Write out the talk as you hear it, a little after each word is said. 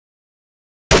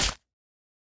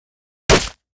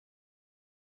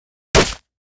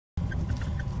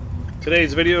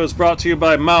Today's video is brought to you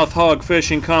by Mouth Hog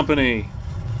Fishing Company.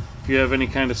 If you have any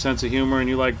kind of sense of humor and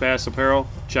you like bass apparel,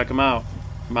 check them out.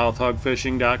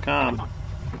 mouthhogfishing.com.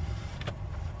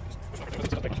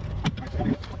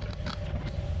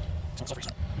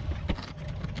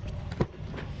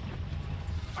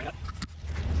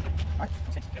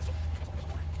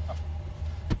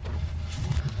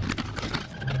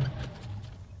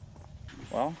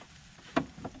 Well,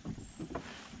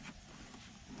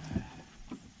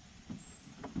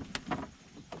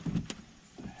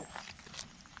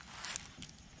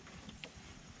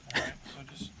 So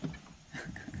just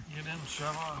get in and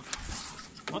shove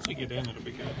off. Once we get in, it'll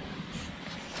be good.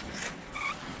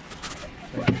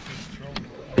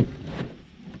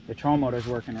 the trolling motor's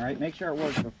working, right? Make sure it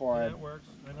works before It works.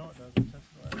 I know it does. That's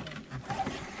the right thing.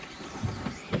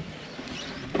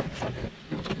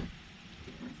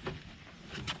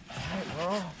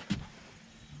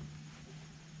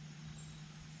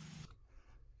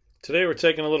 Today we're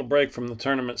taking a little break from the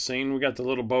tournament scene. We got the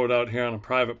little boat out here on a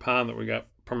private pond that we got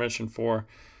permission for.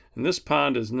 And this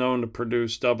pond is known to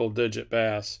produce double-digit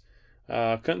bass.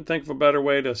 Couldn't think of a better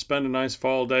way to spend a nice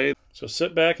fall day. So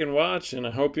sit back and watch, and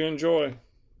I hope you enjoy.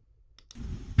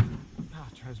 Oh,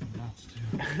 it drives me nuts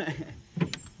too.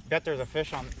 Bet there's a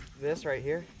fish on this right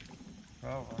here.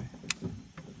 Probably.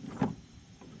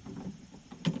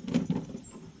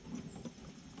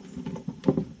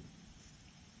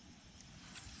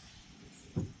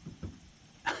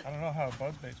 I don't know how a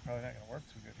buzzbait's probably not gonna work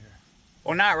too good here.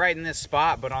 Well, not right in this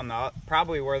spot, but on the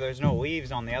probably where there's no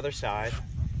leaves on the other side.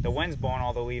 The wind's blowing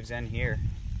all the leaves in here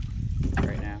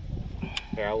right now.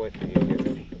 Here, I'll wait for you to get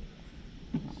ready.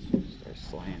 Start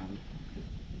slaying them.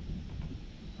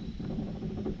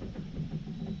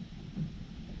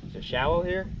 Is it shallow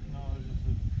here? No,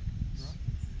 it's just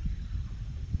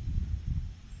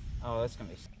Oh, that's gonna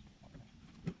be.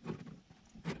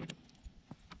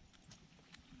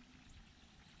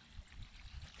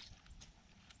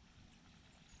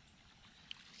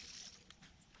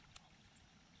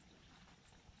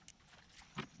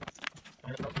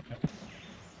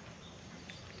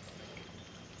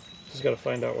 Just got to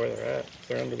find out where they're at. If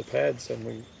they're under the pads, then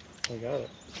we got it.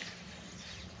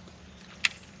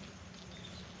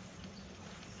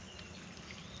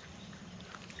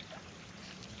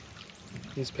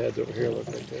 These pads over here look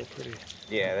like they're pretty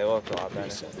Yeah, they look a lot better.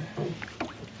 decent.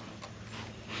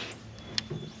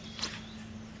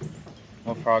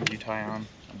 What frog do you tie on?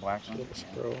 A black one? Little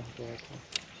spro, black one.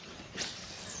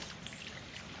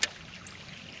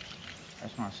 I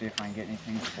just want to see if I can get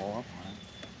anything to blow up on it.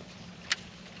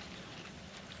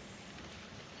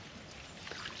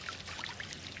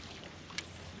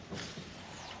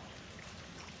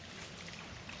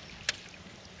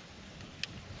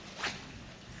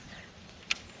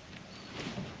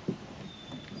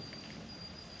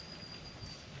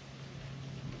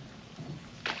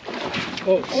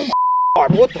 Oh,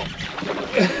 God, what the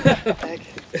heck?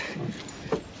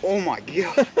 Oh my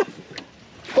God.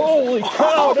 holy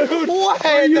cow, dude! What?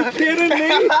 Are you kidding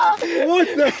me?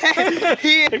 What the heck?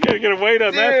 I gotta get a weight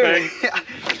on that thing.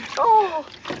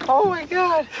 Oh my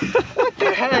God. What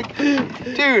the heck?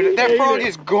 Dude, that frog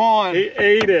is gone. He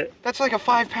ate it. That's like a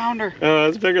 5-pounder. Oh,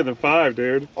 that's bigger than 5,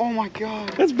 dude. Oh my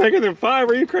God. That's bigger than 5.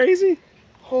 Are you crazy?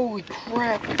 Holy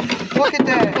crap. Look at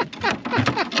that.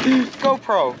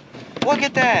 GoPro. Look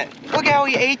at that. Look how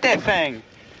he ate that thing.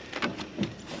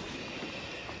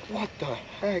 What the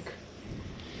heck?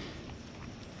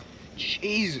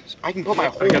 Jesus. I can put my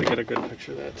whole... I gotta get a good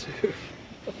picture of that too.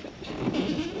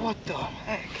 What the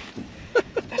heck?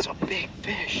 That's a big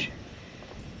fish.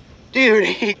 Dude,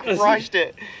 he crushed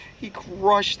it. He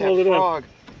crushed that Hold it up. frog.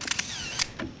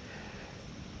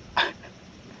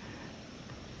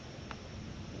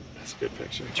 That's a good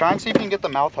picture. Try and see if you can get the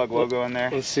Mouth Hug logo in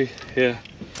there. Let's see. Yeah.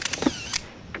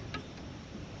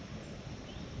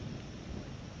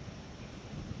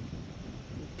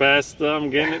 Fast thumb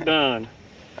getting it done.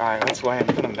 Alright, let's weigh him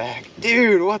and put him back.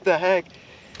 Dude, what the heck?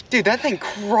 Dude, that thing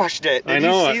crushed it. Did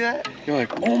you see that? You're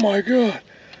like, oh my God.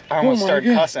 I almost my started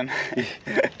God. cussing.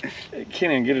 You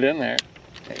can't even get it in there.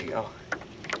 There you go.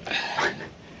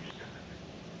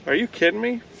 Are you kidding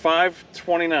me?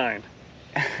 529.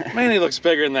 Man, he looks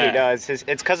bigger than that. He does.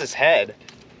 It's because his head.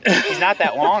 He's not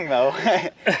that long though,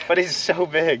 but he's so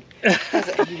big.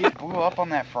 He blew up on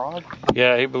that frog.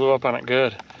 Yeah, he blew up on it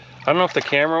good. I don't know if the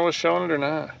camera was showing it or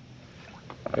not.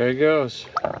 There he goes.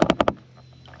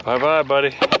 Bye-bye,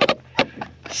 buddy.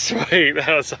 Sweet, that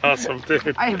was awesome,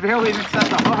 dude. I barely even set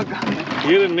the hog on it.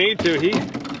 You didn't need to. Did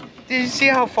you see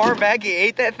how far back he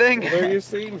ate that thing? Well, they're used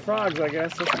to eating frogs, I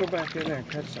guess. Let's go back in there and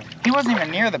catch some. He wasn't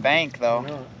even near the bank though.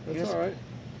 No, that's all right.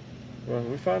 Well,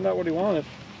 we found out what he wanted.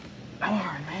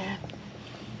 Darn, man.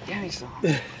 Give me some.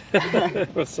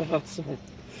 That was awesome.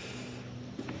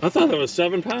 I thought that was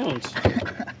 7 pounds.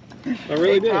 I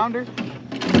really did. 8-pounder?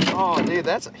 Oh, dude,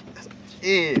 that's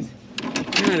jeez.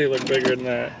 God, he looked bigger than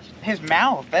that. His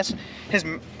mouth. That's his.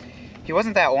 He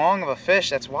wasn't that long of a fish.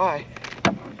 That's why.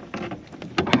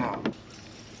 Wow.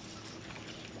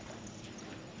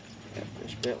 That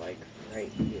fish bit like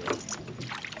right here.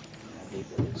 How deep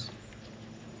it is.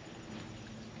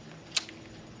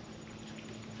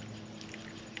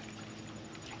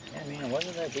 Yeah, man, it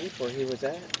wasn't that deep where he was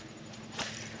at.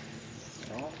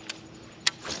 No.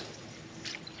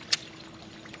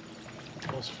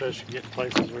 Most fish get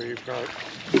places where you probably.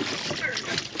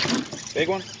 Big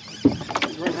one?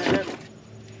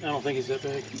 I don't think he's that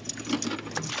big.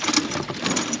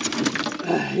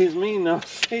 He's mean though.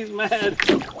 He's mad.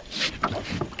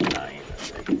 Nah, he ain't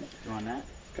that big. You want that?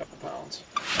 Couple pounds.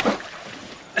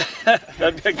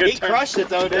 That'd be a good. He crushed it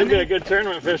though, That'd didn't be he? a good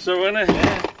tournament fish, though, wouldn't it?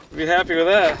 Yeah. Be happy with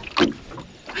that.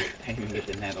 I didn't get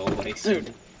the net all the way.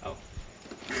 Dude. Oh.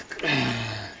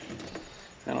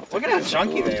 Look at how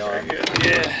chunky they are.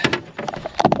 Yeah.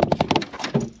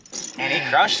 And he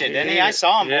crushed it, didn't he? I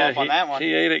saw him blow up on that one.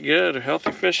 He ate it good.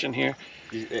 Healthy fish in here.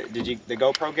 Did the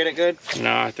GoPro get it good?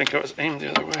 No, I think it was aimed the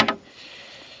other way.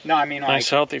 No, I mean like Nice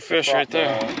healthy fish right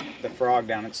there. The frog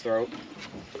down its throat.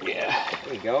 Yeah.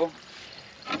 There you go.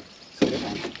 That's a good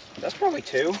one. That's probably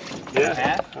 2 and a Yeah.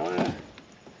 half. Oh yeah.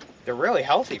 They're really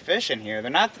healthy fish in here.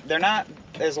 They're not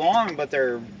as long, but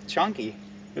they're chunky.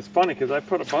 It's funny because I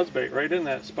put a buzzbait right in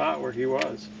that spot where he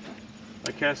was.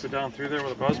 I cast it down through there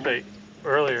with a buzzbait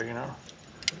earlier, you know.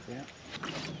 Yeah.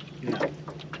 No.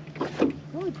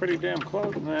 Really pretty damn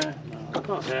close. Nah, no,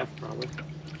 about half probably.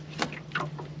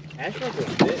 Actually, a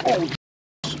bit. Oh,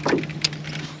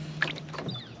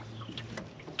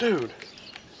 dude.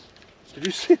 Did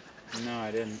you see it? No,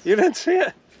 I didn't. You didn't see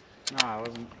it? No, I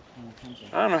wasn't paying attention.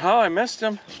 I don't know how I missed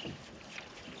him.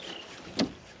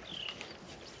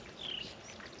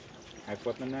 I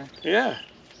flip him there? Yeah.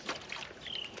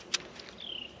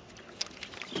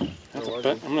 Where was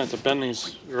I'm gonna have to bend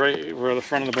these right where the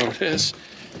front of the boat is.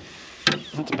 I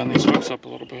have to bend these hooks up a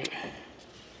little bit.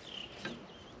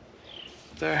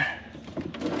 There.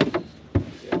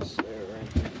 Yes, there,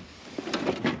 right.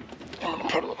 I'm gonna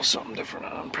put a little something different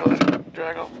on. Probably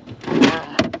drag a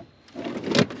worm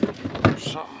or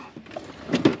something.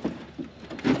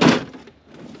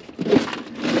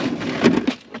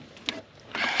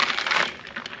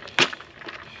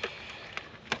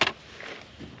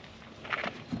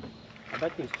 I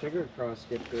bet these trigger cross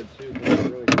get good too, because they're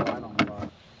really flat on the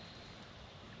bottom.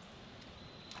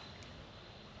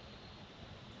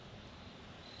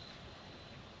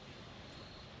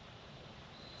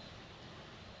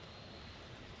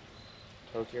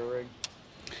 Tokyo rig?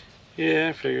 Yeah,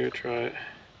 I figured I'd try it.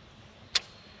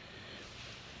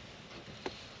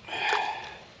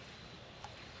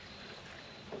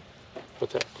 Put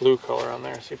that blue color on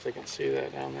there, see if they can see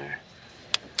that down there.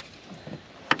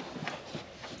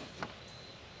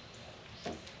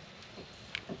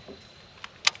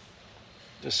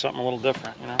 Just something a little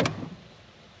different, you know?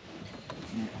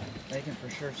 They can for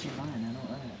sure see mine, I know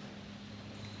that.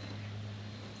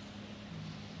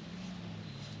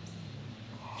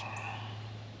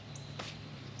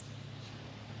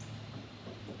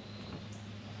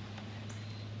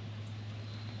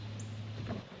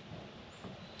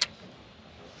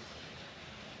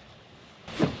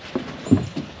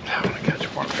 I want to catch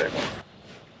one big one.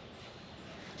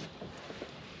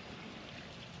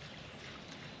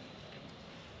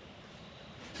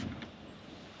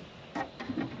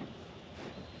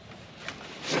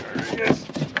 There he is.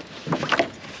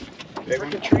 Big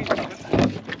one? Tree.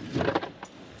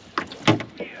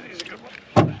 Yeah, he's a good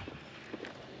one.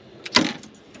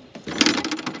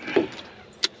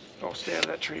 Don't stay out of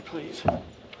that tree, please. Yeah,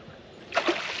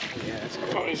 that's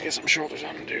good. Oh, he's got some shoulders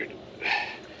on him, dude.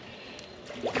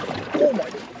 Oh my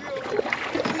god.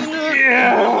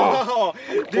 Yeah! Oh,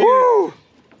 dude. Woo!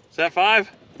 Is that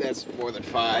 5? That's more than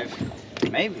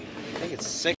 5. Maybe. I think it's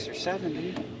 6 or 7,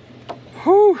 dude.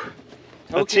 Whew!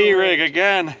 A Tokyo T-rig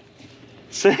again.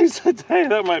 Saves the day.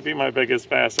 That might be my biggest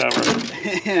bass ever.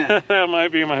 That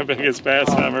might be my biggest bass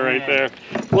ever right there.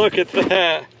 Look at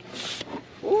that.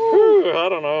 Whew, I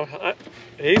don't know.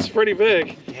 He's pretty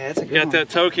big. Yeah, that's a good Got one. that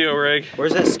Tokyo rig.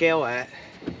 Where's that scale at?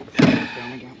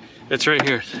 It's right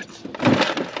here.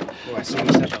 Oh, I see him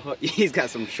set the hook. He's got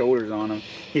some shoulders on him.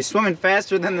 He's swimming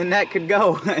faster than the net could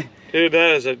go. Dude,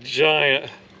 that is a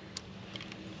giant.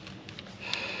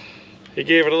 He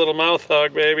gave it a little mouth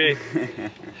hug, baby.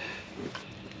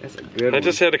 That's a good one. I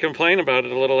just had to complain about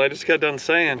it a little. I just got done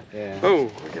saying. Yeah.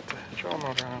 Oh, we get the trolling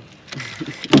motor on.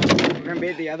 gonna be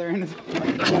at the other end of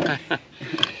the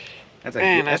That's a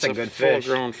Man, that's a good fish.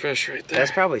 Full-grown fish right there.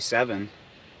 That's probably 7.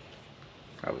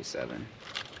 Probably 7.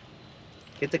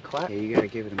 Get the clap. Yeah, you gotta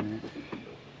give it a minute.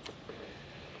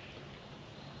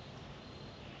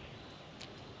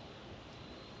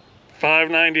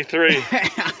 $5.93.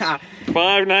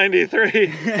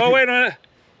 $5.93. Oh, wait a minute.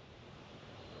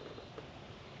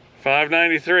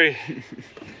 $5.93.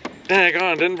 Dang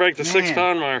on, didn't break the 6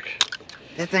 pound mark.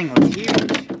 That thing was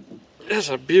huge. That's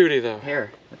a beauty though.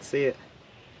 Here, let's see it.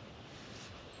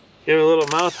 Give it a little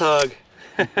mouth hug.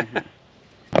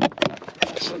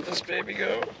 Just let this baby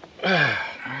go.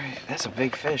 Alright, that's a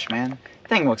big fish, man. That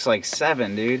thing looks like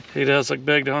 7, dude. He does look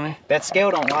big, don't he? That scale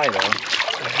don't lie though.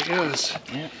 There he goes.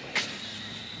 Yeah.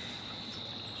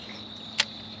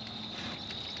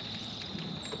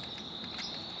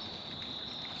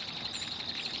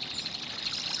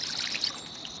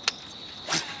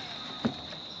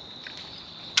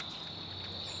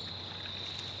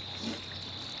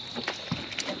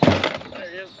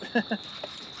 I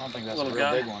don't think that's a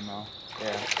real big one though.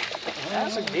 Yeah.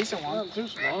 That's a decent one. Not too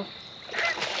small. Oh,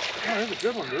 that's a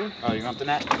good one, dude. Oh, you want the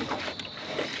net?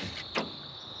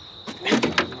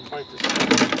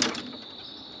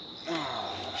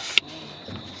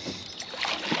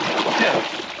 Yeah.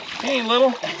 He ain't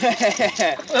little.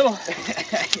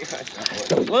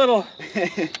 Little.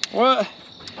 What?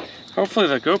 Hopefully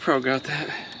the GoPro got that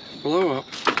blow up.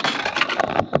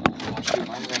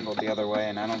 Mine's angled the other way,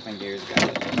 and I don't think yours got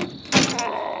it.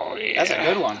 Oh, yeah. That's a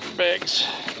good one. Bigs.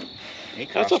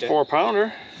 That's a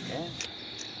 4-pounder. Yeah.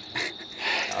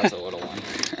 That was a little one.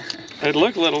 It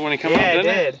looked little when he came out, didn't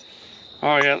it did.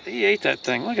 Oh, yeah, he ate that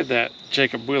thing. Look at that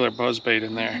Jacob Wheeler buzzbait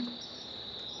in there.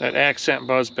 That accent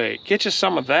buzzbait. Get you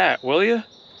some of that, will you?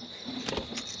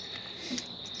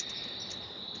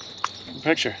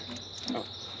 Picture. Oh.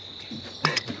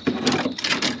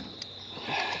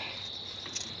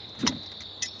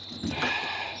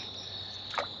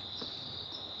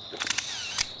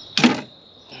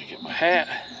 Get my hat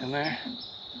in there.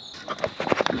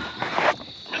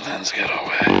 My lens got all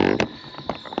wet.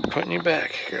 Putting you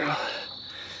back, girl.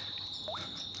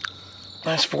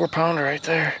 Nice 4-pounder right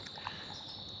there.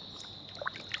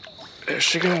 There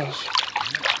she goes.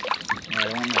 Yeah,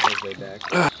 I want my big way back.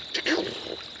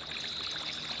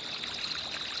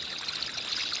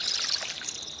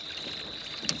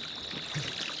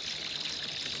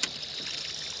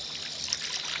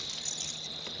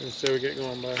 Let's see what we get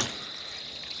going by.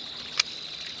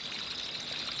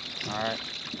 All right.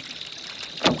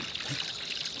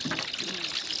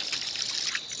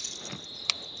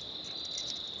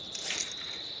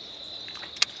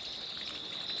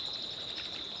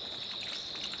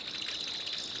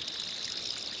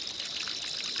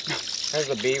 There's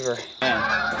the beaver.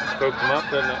 Yeah. Spooked him up,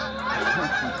 didn't it?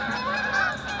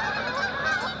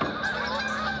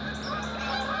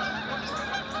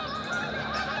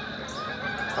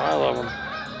 I love them.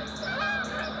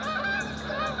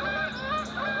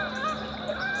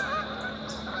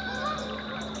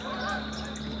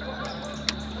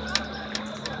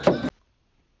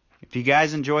 If you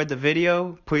guys enjoyed the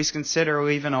video, please consider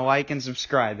leaving a like and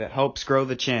subscribe. It helps grow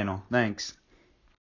the channel. Thanks.